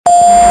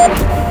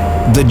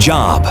The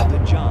job.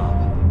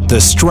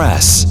 The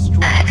stress.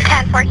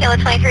 10-4 Kilo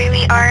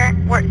 23,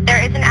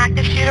 there is an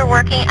active shooter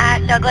working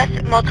at Douglas.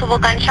 Multiple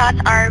gunshots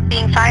are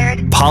being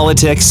fired.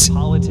 Politics.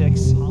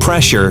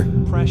 Pressure.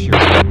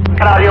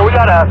 Get out here. We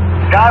got a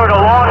guy with a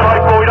long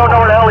rifle. We don't know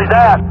where the hell he's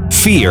at.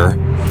 Fear.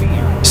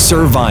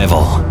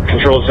 Survival.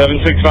 Control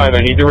 765,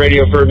 I need the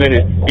radio for a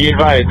minute. Be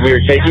advised, we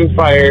are taking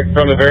fire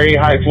from a very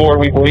high floor.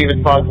 We believe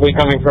it's possibly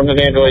coming from the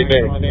Mandalay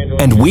Bay.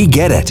 And we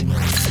get it.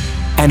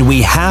 And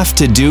we have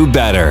to do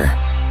better.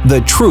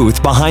 The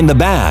truth behind the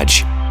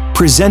badge.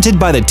 Presented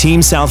by the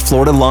Team South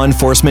Florida Law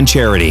Enforcement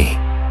Charity.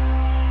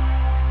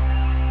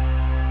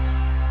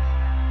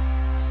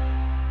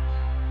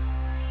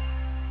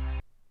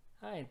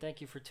 Hi, and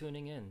thank you for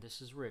tuning in.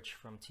 This is Rich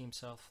from Team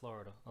South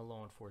Florida, a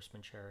law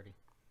enforcement charity.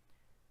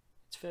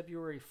 It's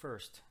February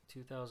 1st,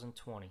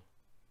 2020.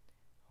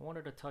 I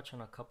wanted to touch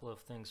on a couple of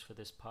things for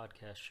this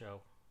podcast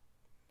show.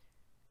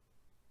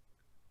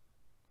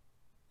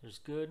 There's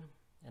good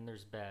and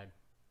there's bad.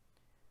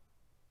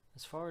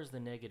 As far as the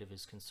negative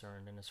is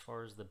concerned and as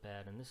far as the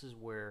bad, and this is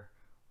where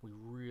we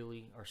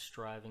really are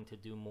striving to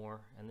do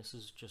more, and this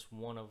is just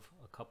one of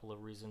a couple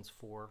of reasons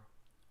for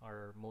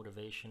our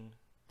motivation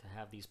to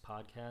have these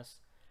podcasts.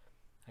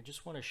 I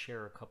just want to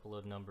share a couple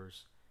of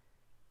numbers.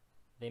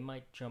 They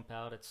might jump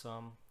out at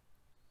some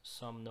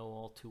know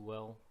all too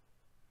well.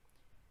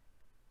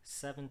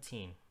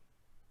 17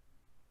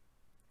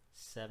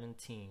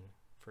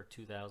 for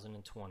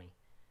 2020.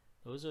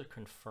 Those are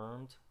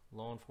confirmed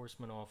law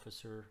enforcement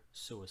officer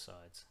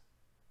suicides,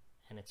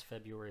 and it's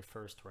February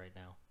 1st right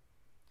now.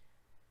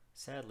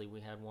 Sadly,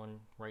 we had one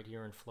right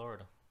here in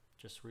Florida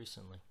just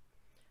recently.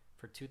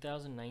 For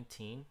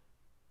 2019,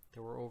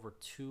 there were over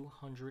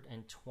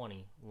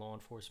 220 law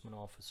enforcement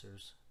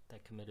officers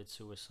that committed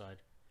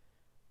suicide.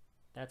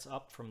 That's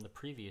up from the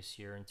previous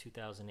year in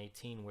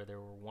 2018, where there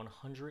were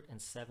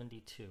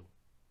 172.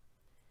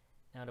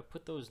 Now, to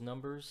put those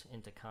numbers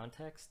into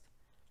context,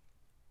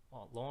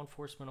 law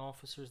enforcement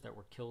officers that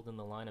were killed in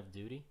the line of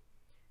duty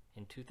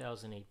in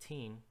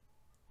 2018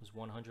 was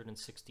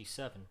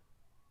 167.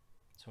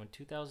 So in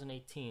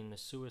 2018, the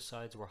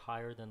suicides were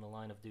higher than the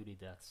line of duty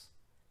deaths.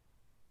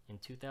 In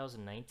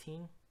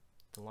 2019,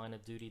 the line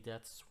of duty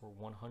deaths were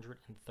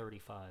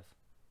 135.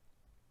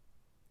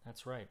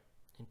 That's right.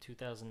 In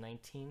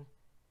 2019,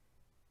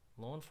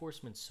 law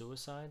enforcement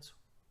suicides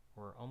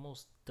were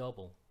almost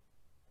double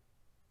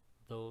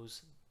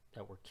those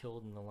that were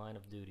killed in the line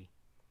of duty.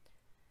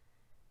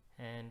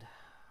 And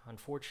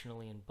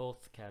unfortunately, in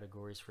both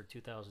categories for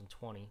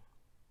 2020,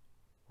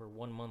 we're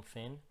 1 month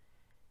in,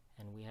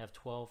 and we have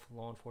 12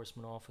 law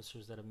enforcement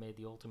officers that have made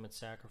the ultimate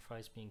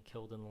sacrifice being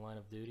killed in the line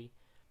of duty,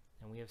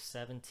 and we have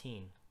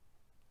 17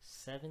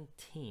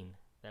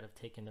 that have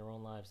taken their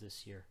own lives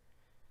this year.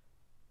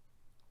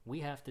 We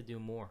have to do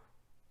more.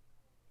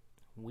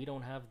 We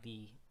don't have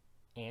the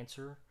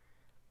answer.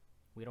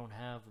 We don't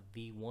have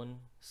the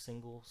one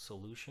single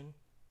solution,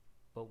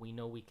 but we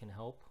know we can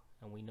help,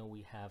 and we know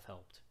we have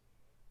helped.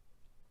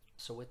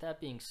 So with that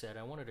being said,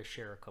 I wanted to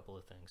share a couple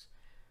of things.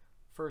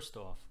 First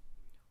off,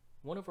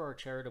 one of our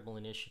charitable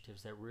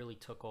initiatives that really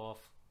took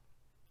off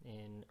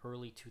in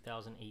early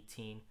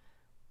 2018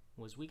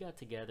 was we got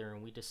together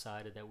and we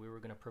decided that we were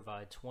going to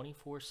provide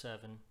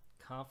 24/7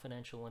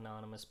 confidential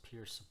anonymous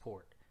peer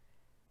support.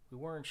 We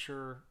weren't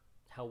sure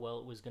how well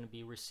it was going to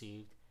be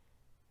received.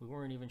 We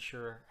weren't even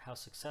sure how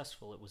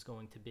successful it was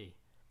going to be.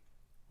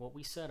 What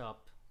we set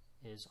up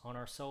is on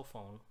our cell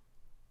phone,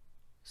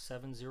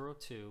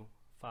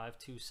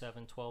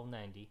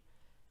 702-527-1290,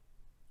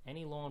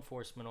 any law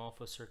enforcement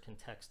officer can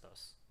text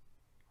us.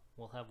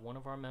 We'll have one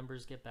of our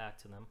members get back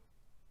to them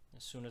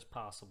as soon as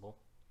possible.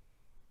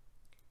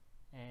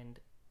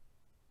 And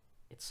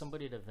it's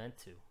somebody to vent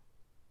to.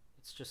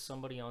 It's just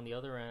somebody on the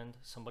other end,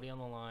 somebody on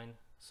the line,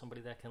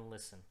 somebody that can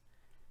listen.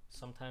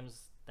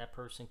 Sometimes that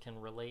person can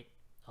relate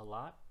a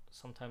lot.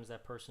 Sometimes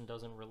that person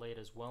doesn't relate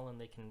as well,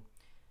 and they can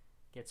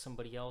get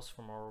somebody else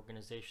from our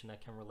organization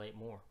that can relate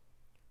more.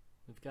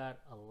 We've got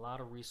a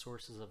lot of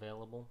resources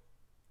available,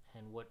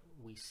 and what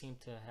we seem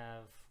to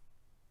have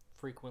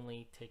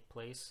frequently take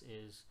place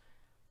is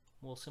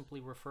we'll simply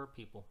refer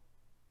people.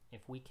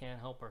 If we can't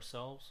help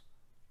ourselves,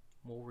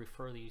 we'll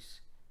refer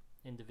these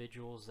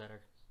individuals that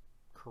are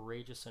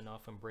courageous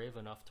enough and brave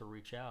enough to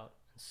reach out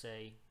and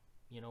say,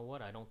 you know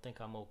what, I don't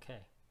think I'm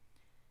okay.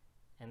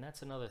 And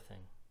that's another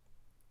thing.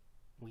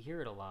 We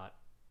hear it a lot,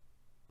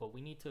 but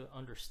we need to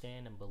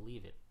understand and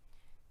believe it.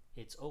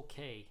 It's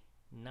okay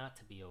not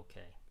to be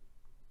okay.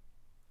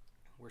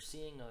 We're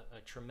seeing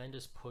a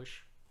tremendous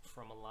push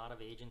from a lot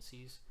of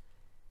agencies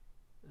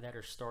that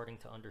are starting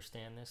to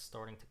understand this,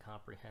 starting to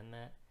comprehend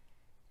that,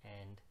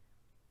 and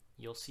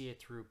you'll see it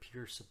through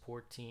peer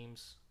support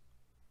teams,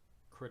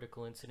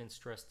 critical incident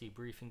stress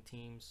debriefing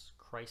teams,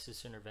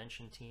 crisis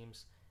intervention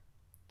teams,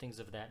 things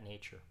of that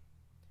nature.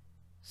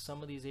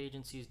 Some of these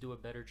agencies do a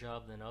better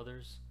job than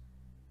others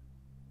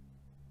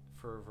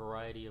for a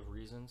variety of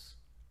reasons,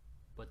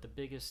 but the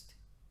biggest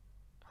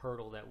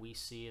hurdle that we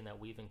see and that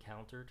we've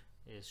encountered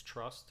is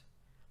trust,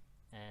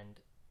 and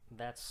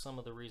that's some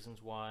of the reasons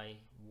why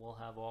we'll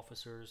have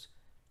officers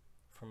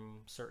from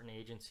certain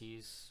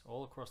agencies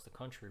all across the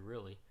country,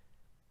 really,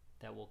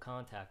 that will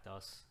contact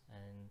us,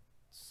 and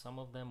some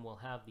of them will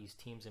have these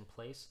teams in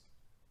place,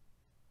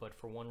 but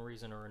for one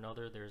reason or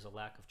another there's a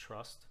lack of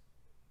trust,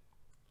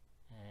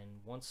 and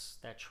once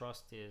that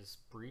trust is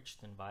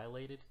breached and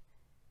violated,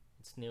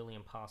 it's nearly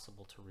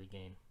impossible to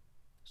regain.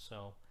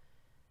 So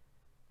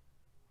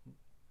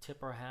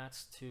tip our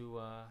hats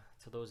to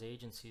those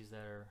agencies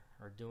that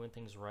are doing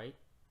things right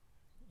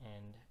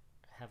and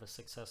have a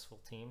successful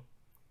team.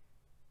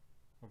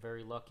 We're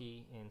very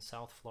lucky in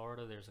South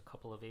Florida. There's a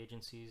couple of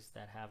agencies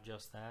that have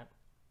just that,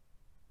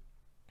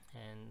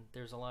 and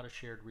there's a lot of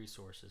shared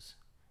resources.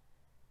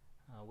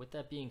 With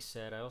that being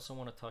said, I also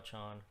want to touch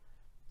on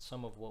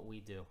some of what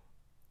we do.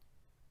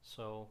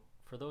 So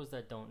for those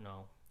that don't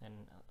know, and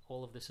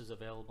all of this is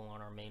available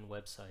on our main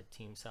website,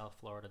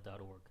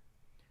 teamsouthflorida.org,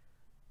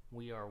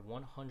 we are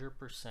 100%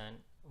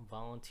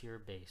 volunteer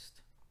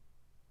based.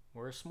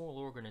 We're a small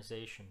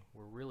organization.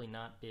 We're really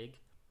not big.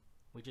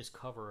 We just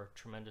cover a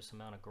tremendous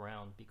amount of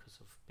ground because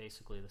of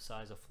basically the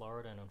size of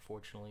Florida and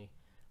unfortunately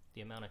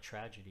the amount of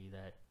tragedy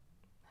that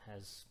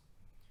has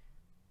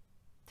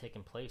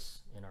taken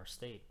place in our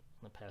state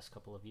in the past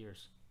couple of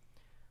years.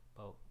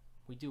 But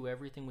we do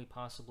everything we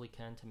possibly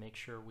can to make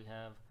sure we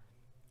have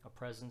a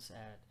presence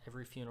at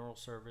every funeral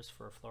service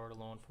for a Florida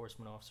law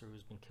enforcement officer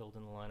who's been killed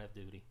in the line of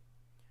duty.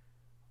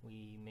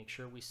 We make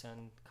sure we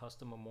send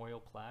custom memorial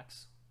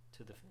plaques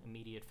to the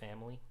immediate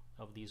family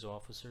of these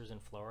officers in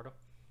Florida,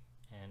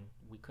 and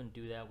we couldn't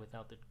do that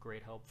without the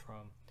great help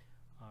from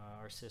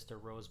our sister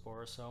Rose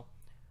Boriso,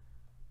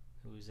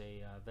 who's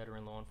a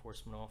veteran law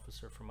enforcement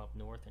officer from up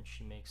north, and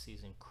she makes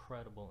these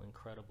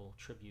incredible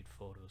tribute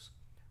photos.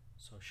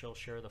 So she'll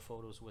share the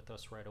photos with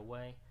us right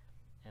away,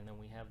 and then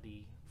we have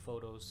the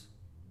photos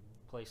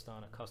placed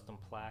on a custom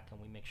plaque, and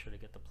we make sure to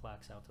get the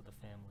plaques out to the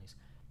families.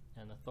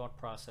 And the thought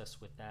process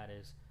with that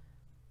is,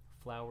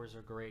 flowers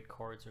are great,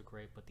 cards are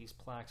great, but these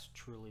plaques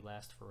truly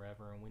last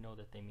forever, and we know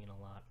that they mean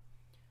a lot.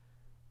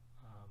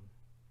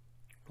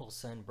 We'll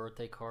send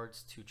birthday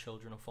cards to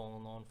children of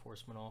fallen law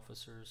enforcement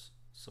officers,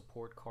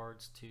 support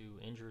cards to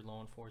injured law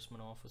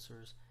enforcement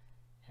officers,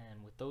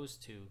 and with those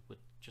two, with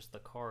just the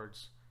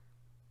cards,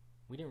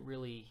 we didn't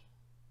really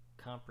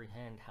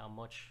comprehend how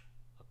much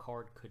a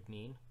card could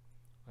mean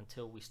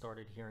until we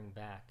started hearing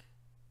back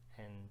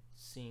and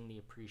seeing the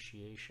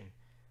appreciation.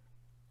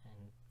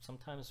 And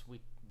sometimes we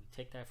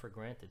take that for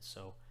granted.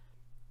 So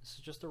this is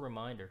just a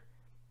reminder.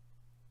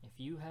 If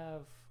you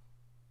have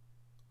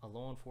a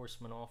law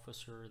enforcement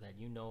officer that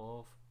you know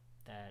of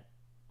that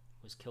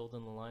was killed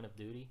in the line of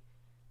duty,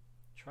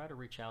 try to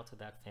reach out to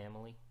that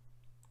family,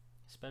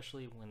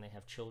 especially when they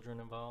have children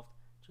involved.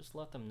 Just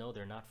let them know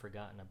they're not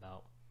forgotten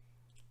about.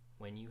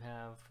 When you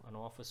have an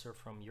officer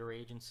from your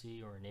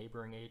agency or a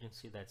neighboring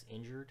agency that's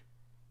injured,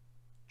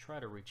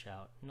 try to reach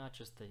out, not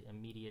just the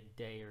immediate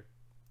day or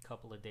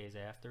couple of days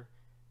after.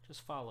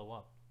 Just follow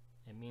up.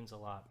 It means a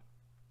lot.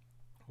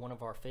 One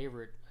of our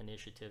favorite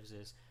initiatives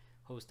is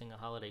hosting a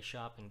holiday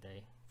shopping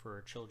day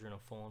for children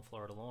of fallen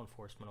Florida law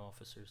enforcement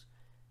officers,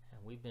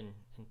 and we've been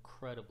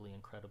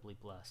incredibly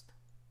blessed.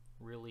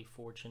 Really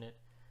fortunate.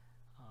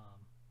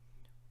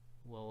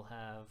 We'll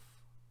have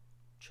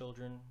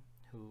children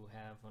who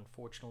have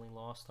unfortunately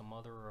lost a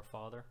mother or a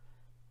father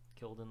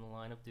killed in the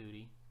line of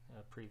duty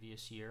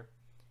previous year,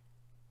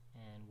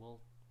 and we'll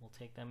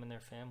take them and their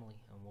family,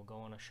 and we'll go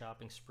on a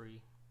shopping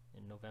spree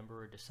in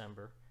November or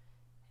December.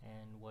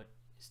 And what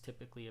is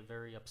typically a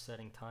very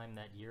upsetting time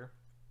that year,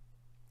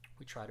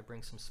 we try to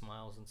bring some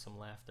smiles and some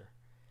laughter.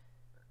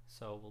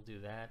 So we'll do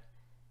that.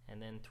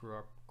 And then through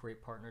our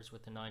great partners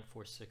with the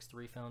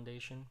 9463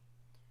 Foundation,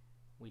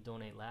 we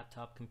donate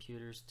laptop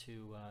computers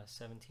to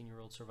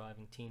 17-year-old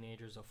surviving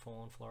teenagers of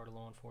fallen Florida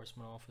law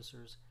enforcement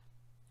officers.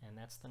 And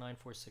that's the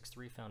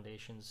 9463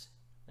 Foundation's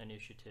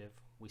initiative.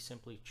 We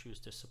simply choose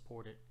to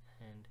support it,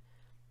 and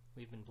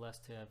we've been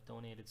blessed to have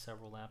donated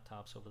several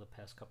laptops over the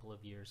past couple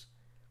of years.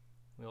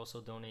 We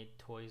also donate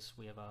toys.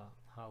 We have a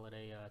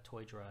holiday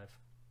toy drive,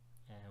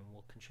 and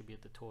we'll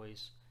contribute the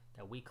toys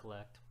that we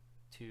collect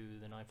to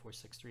the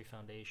 9463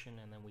 Foundation,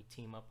 and then we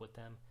team up with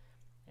them,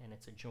 and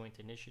it's a joint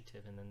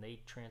initiative, and then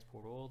they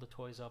transport all the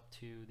toys up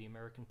to the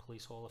American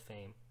Police Hall of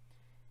Fame,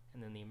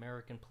 and then the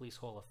American Police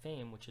Hall of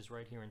Fame, which is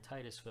right here in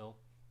Titusville,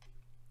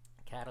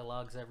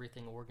 catalogs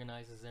everything,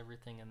 organizes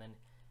everything, and then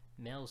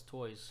mails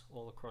toys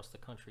all across the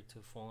country to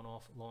fallen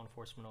law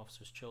enforcement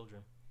officers'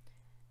 children.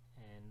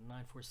 And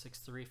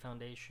 9463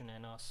 Foundation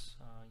and us,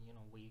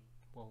 we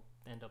will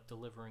end up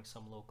delivering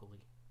some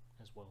locally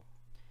as well.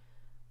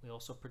 We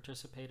also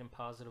participate in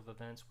positive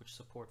events which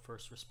support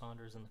first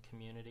responders in the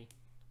community.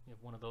 We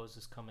have one of those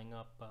is coming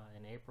up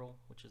in April,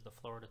 which is the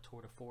Florida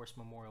Tour de Force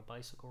Memorial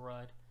Bicycle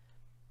Ride.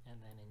 And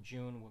then in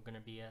June, we're going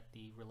to be at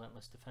the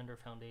Relentless Defender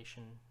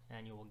Foundation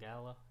Annual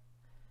Gala.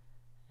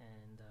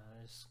 And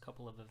there's a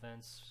couple of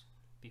events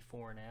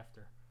before and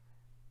after.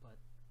 But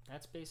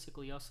that's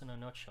basically us in a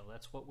nutshell.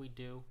 That's what we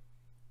do.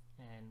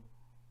 And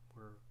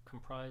we're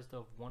comprised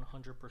of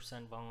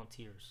 100%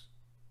 volunteers.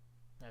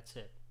 That's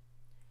it.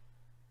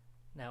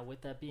 Now,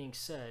 with that being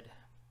said,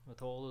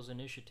 with all those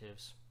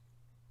initiatives,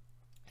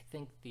 I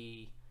think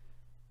the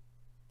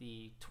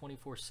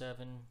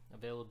 24/7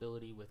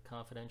 availability with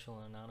confidential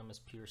and anonymous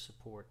peer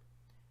support,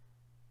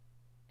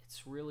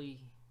 it's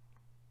really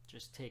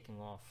just taking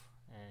off,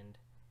 and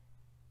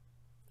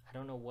I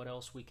don't know what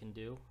else we can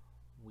do.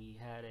 We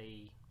had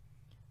a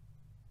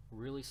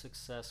really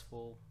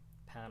successful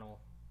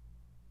panel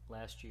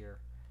last year.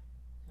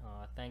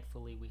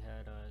 Thankfully, we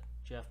had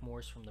Jeff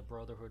Morse from the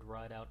Brotherhood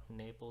ride out in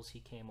Naples. He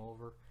came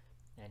over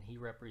and he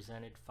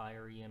represented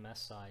Fire EMS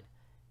side,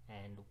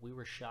 and we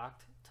were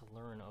shocked to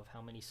learn of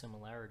how many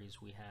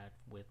similarities we had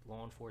with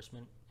law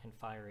enforcement and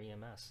Fire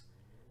EMS,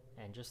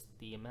 and just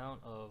the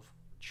amount of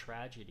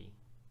tragedy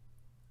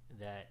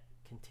that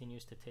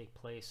continues to take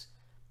place,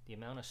 the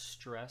amount of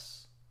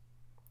stress,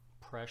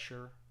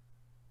 pressure,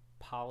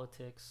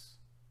 politics,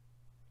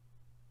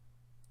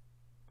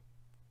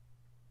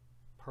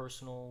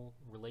 personal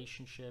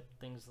relationship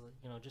things,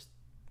 just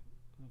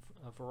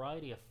a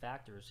variety of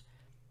factors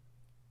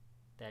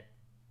that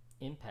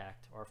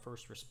impact our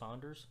first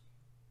responders.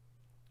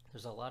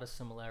 There's a lot of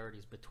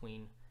similarities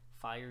between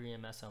Fire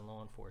EMS and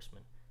law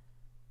enforcement.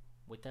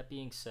 With that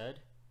being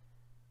said,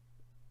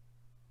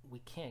 we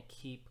can't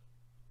keep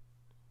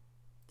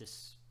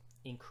this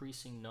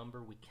increasing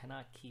number. We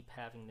cannot keep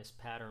having this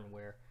pattern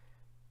where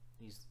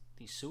these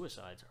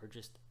suicides are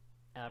just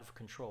out of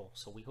control.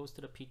 So we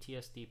hosted a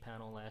PTSD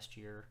panel last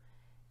year,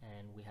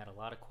 and we had a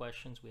lot of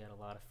questions, we had a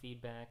lot of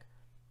feedback,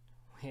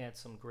 we had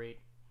some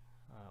great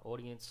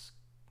audience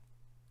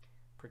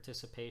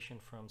participation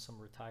from some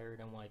retired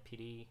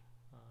NYPD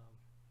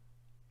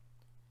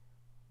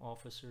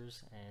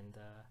officers, and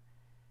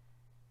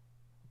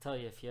I'll tell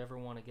you, if you ever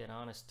want to get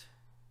honest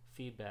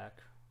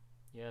feedback,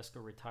 you ask a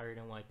retired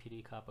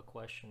NYPD cop a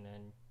question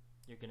and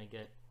you're going to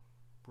get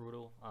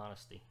brutal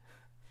honesty.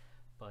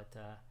 But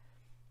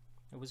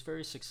it was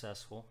very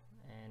successful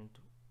and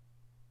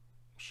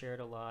shared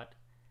a lot,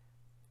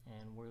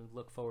 and we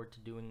look forward to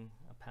doing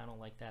a panel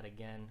like that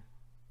again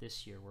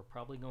this year. We're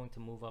probably going to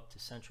move up to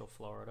Central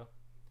Florida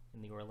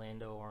in the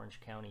Orlando,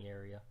 Orange County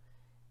area,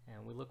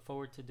 and we look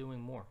forward to doing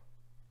more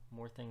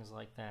things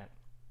like that.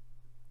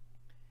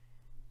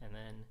 And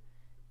then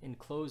in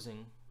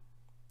closing,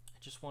 I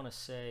just want to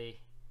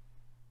say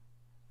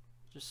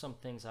just some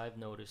things I've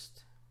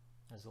noticed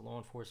as a law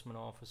enforcement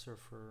officer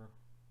for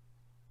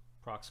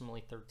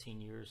approximately 13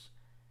 years.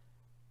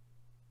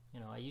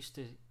 I used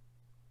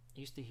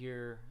to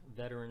hear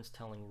veterans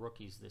telling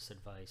rookies this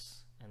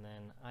advice, and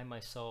then I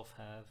myself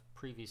have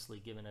previously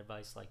given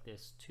advice like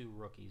this to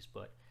rookies.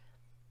 But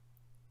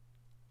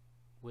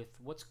with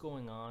what's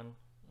going on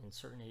in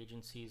certain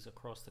agencies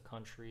across the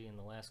country in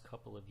the last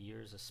couple of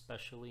years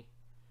especially,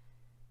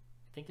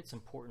 I think it's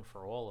important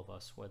for all of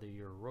us, whether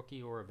you're a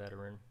rookie or a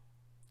veteran,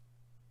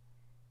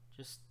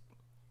 just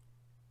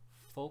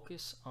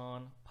focus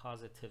on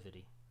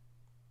positivity.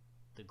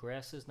 The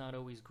grass is not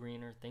always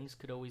greener. Things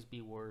could always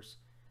be worse.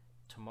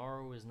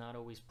 Tomorrow is not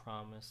always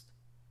promised.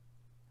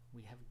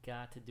 We have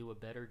got to do a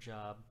better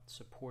job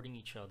supporting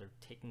each other,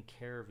 taking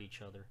care of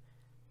each other,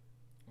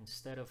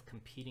 instead of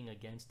competing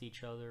against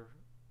each other,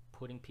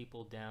 putting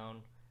people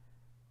down,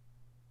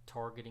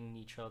 targeting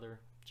each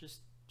other,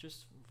 just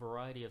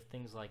variety of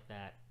things like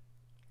that.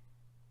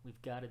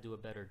 We've got to do a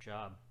better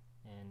job,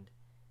 and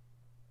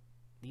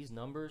these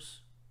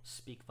numbers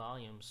speak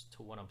volumes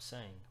to what I'm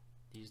saying.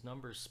 These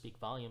numbers speak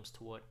volumes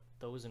to what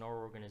those in our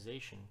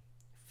organization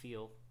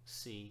feel,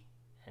 see,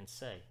 and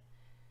say.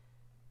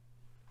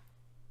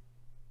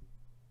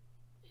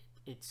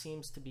 It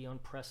seems to be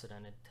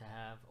unprecedented to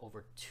have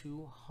over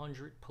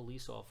 200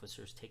 police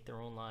officers take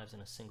their own lives in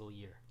a single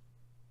year.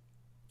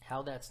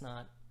 How that's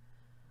not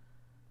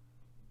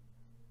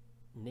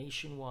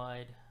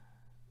nationwide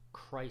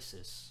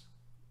crisis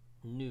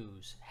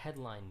news,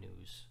 headline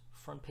news,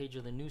 front page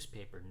of the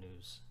newspaper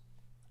news,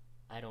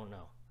 I don't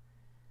know.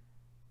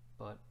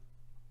 But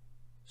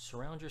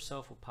surround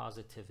yourself with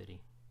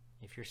positivity.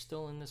 If you're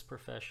still in this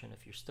profession,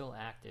 if you're still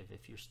active,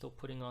 if you're still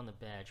putting on the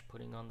badge,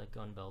 putting on the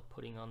gun belt,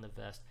 putting on the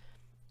vest,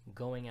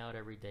 going out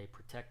every day,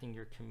 protecting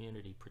your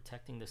community,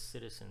 protecting the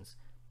citizens,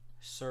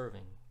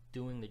 serving,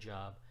 doing the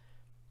job,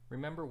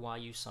 remember why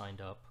you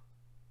signed up,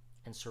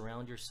 and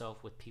surround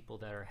yourself with people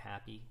that are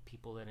happy,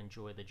 people that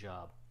enjoy the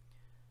job.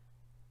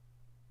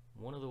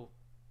 One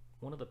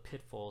of the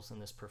pitfalls in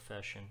this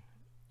profession,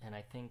 and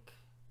I think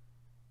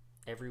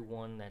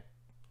everyone that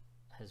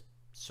has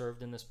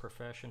served in this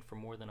profession for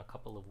more than a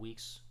couple of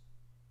weeks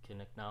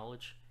can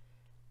acknowledge,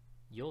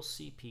 you'll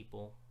see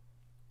people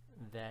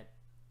that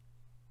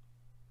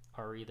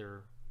are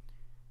either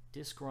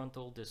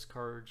disgruntled,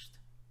 discouraged,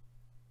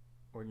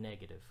 or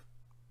negative.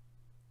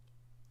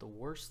 The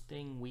worst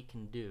thing we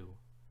can do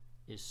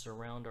is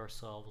surround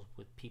ourselves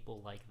with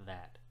people like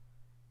that.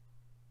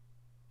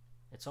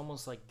 It's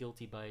almost like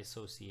guilty by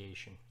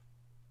association.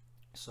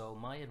 So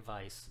my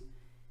advice,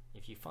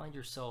 if you find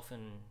yourself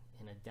in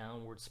a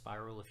downward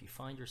spiral, if you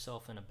find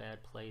yourself in a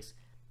bad place,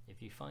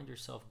 if you find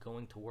yourself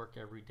going to work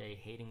every day,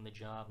 hating the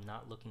job,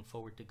 not looking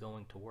forward to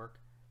going to work,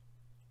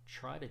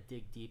 try to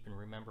dig deep and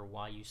remember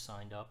why you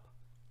signed up.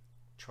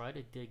 try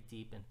to dig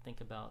deep and think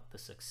about the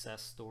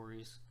success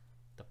stories,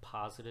 the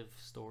positive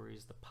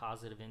stories, the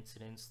positive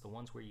incidents, the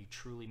ones where you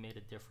truly made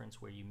a difference,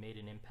 where you made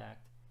an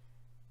impact.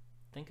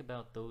 Think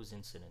about those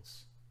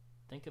incidents.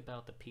 Think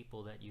about the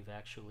people that you've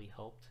actually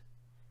helped,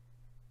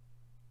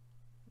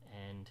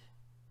 and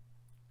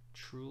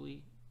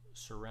truly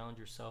surround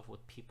yourself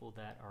with people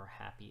that are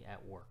happy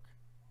at work.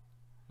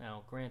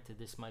 Now, granted,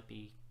 this might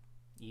be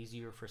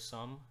easier for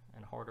some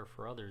and harder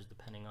for others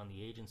depending on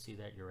the agency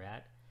that you're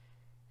at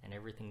and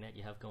everything that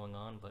you have going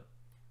on, but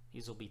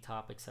these will be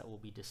topics that will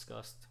be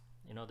discussed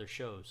in other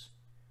shows.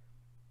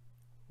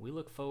 We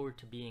look forward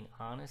to being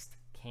honest,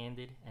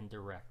 candid, and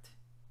direct.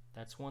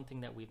 That's one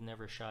thing that we've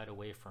never shied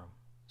away from.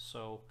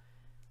 So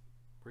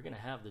we're going to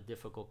have the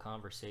difficult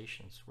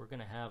conversations. We're going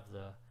to have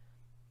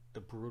the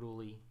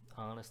brutally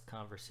honest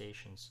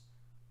conversations.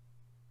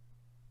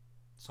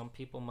 Some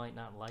people might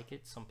not like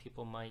it. Some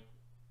people might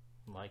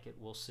like it.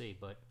 We'll see.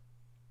 But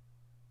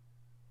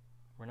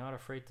we're not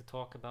afraid to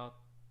talk about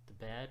the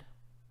bad,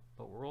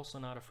 but we're also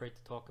not afraid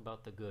to talk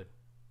about the good.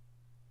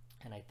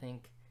 And I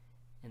think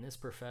in this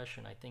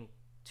profession, I think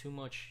too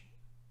much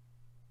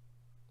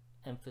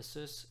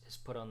emphasis is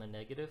put on the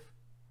negative,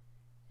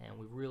 and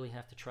we really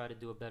have to try to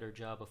do a better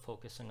job of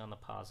focusing on the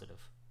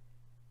positive.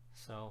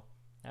 So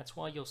that's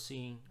why you'll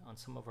see on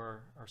some of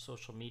our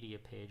social media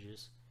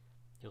pages,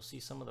 you'll see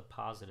some of the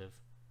positive.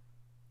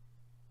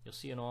 You'll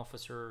see an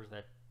officer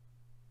that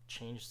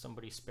changed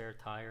somebody's spare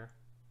tire.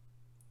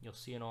 You'll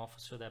see an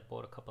officer that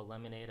bought a cup of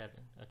lemonade at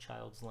a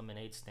child's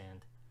lemonade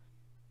stand.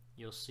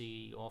 You'll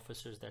see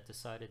officers that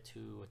decided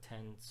to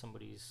attend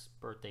somebody's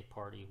birthday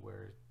party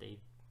where they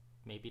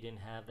maybe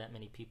didn't have that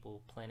many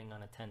people planning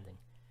on attending.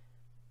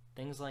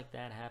 Things like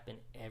that happen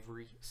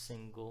every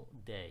single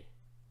day.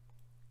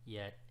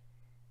 Yet,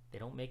 they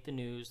don't make the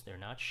news, they're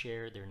not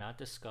shared, they're not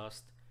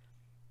discussed,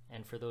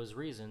 and for those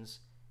reasons,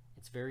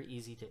 it's very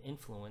easy to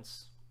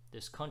influence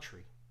this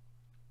country.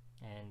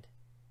 And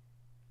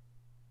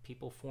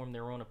people form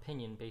their own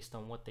opinion based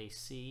on what they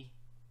see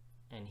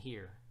and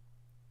hear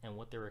and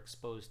what they're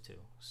exposed to.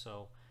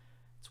 So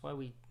that's why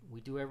we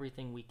do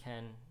everything we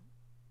can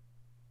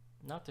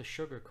not to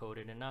sugarcoat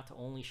it and not to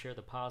only share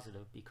the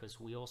positive, because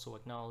we also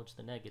acknowledge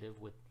the negative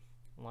with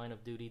line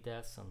of duty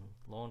deaths and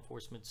law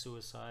enforcement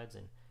suicides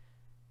and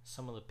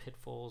some of the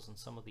pitfalls and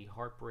some of the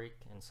heartbreak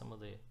and some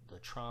of the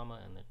trauma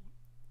and the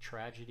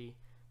tragedy.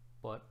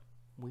 But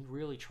we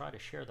really try to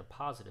share the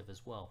positive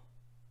as well.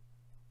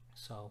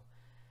 So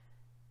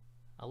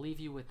I'll leave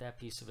you with that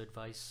piece of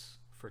advice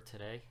for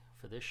today,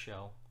 for this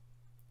show.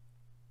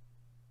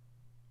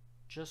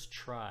 Just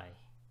try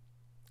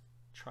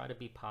to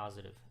be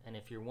positive. And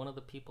if you're one of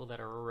the people that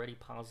are already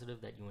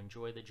positive, that you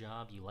enjoy the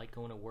job, you like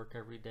going to work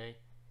every day,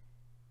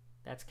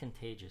 that's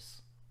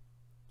contagious.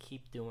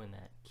 Keep doing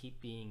that.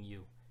 Keep being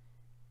you.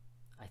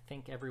 I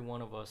think every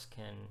one of us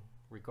can,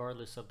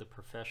 regardless of the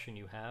profession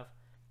you have,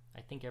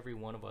 I think every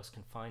one of us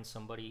can find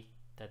somebody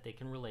that they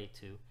can relate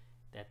to,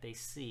 that they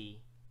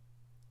see,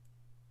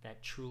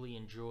 that truly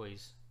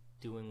enjoys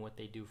doing what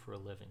they do for a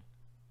living.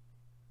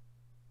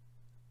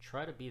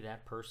 Try to be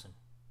that person.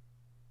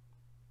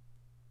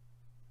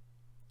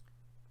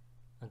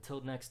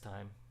 Until next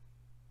time,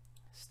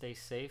 stay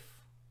safe,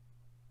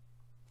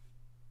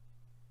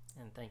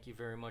 and thank you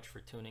very much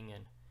for tuning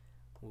in.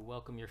 We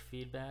welcome your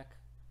feedback,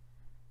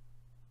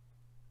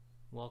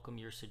 welcome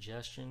your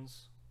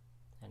suggestions,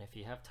 and if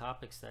you have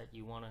topics that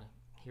you want to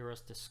hear us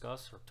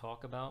discuss or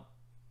talk about,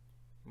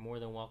 you're more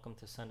than welcome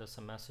to send us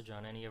a message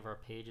on any of our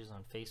pages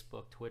on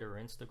Facebook, Twitter,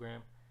 or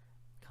Instagram.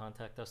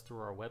 Contact us through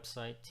our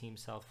website,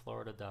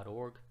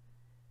 teamsouthflorida.org.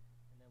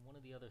 And then one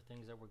of the other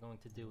things that we're going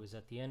to do is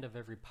at the end of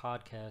every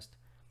podcast,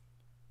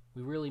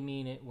 we really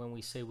mean it when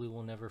we say we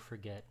will never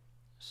forget.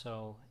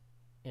 So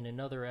in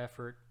another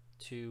effort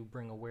to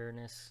bring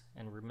awareness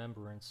and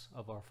remembrance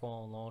of our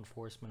fallen law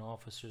enforcement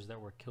officers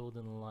that were killed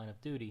in the line of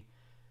duty,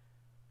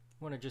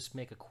 I want to just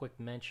make a quick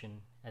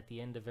mention at the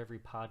end of every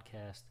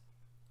podcast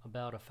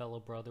about a fellow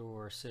brother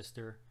or a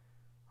sister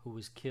who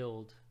was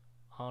killed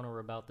on or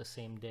about the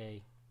same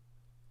day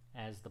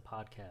as the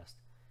podcast.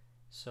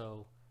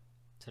 So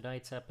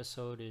tonight's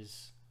episode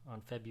is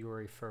on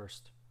February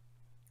 1st.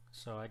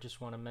 So I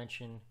just want to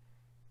mention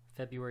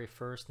February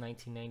 1st,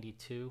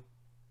 1992,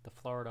 the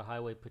Florida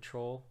Highway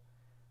Patrol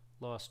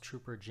lost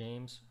Trooper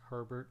James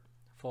Herbert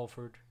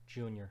Fulford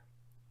Jr.,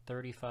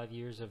 35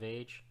 years of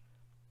age,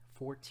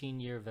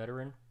 14-year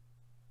veteran,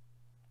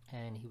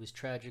 and he was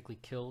tragically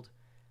killed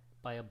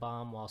by a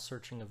bomb while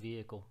searching a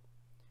vehicle.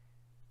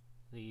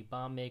 The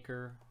bomb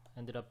maker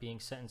ended up being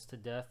sentenced to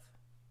death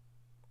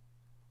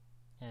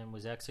and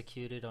was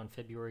executed on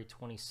February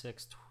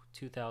 26,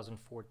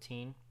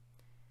 2014.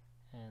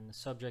 And the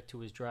subject who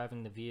was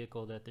driving the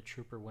vehicle that the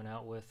trooper went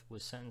out with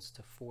was sentenced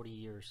to 40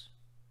 years.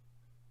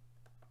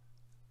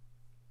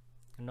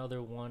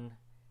 Another one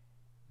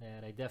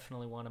that I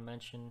definitely want to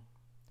mention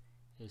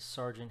is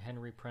Sergeant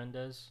Henry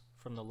Prendez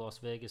from the Las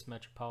Vegas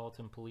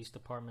Metropolitan Police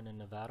Department in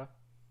Nevada.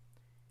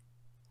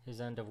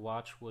 His end of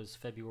watch was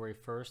February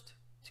 1st,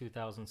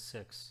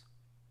 2006.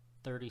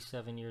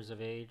 37 years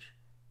of age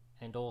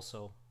and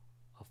also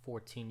a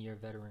 14-year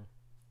veteran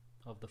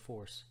of the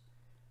force.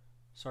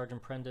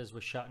 Sergeant Prendez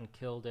was shot and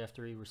killed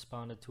after he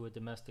responded to a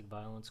domestic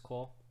violence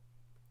call.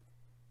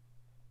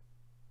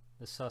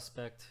 The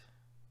suspect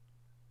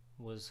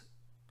was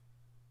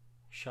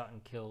shot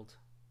and killed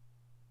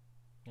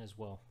as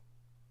well.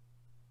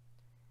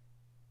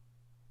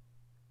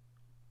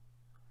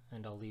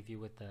 And I'll leave you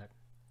with that.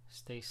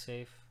 Stay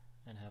safe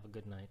and have a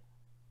good night.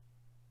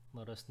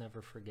 Let us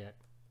never forget.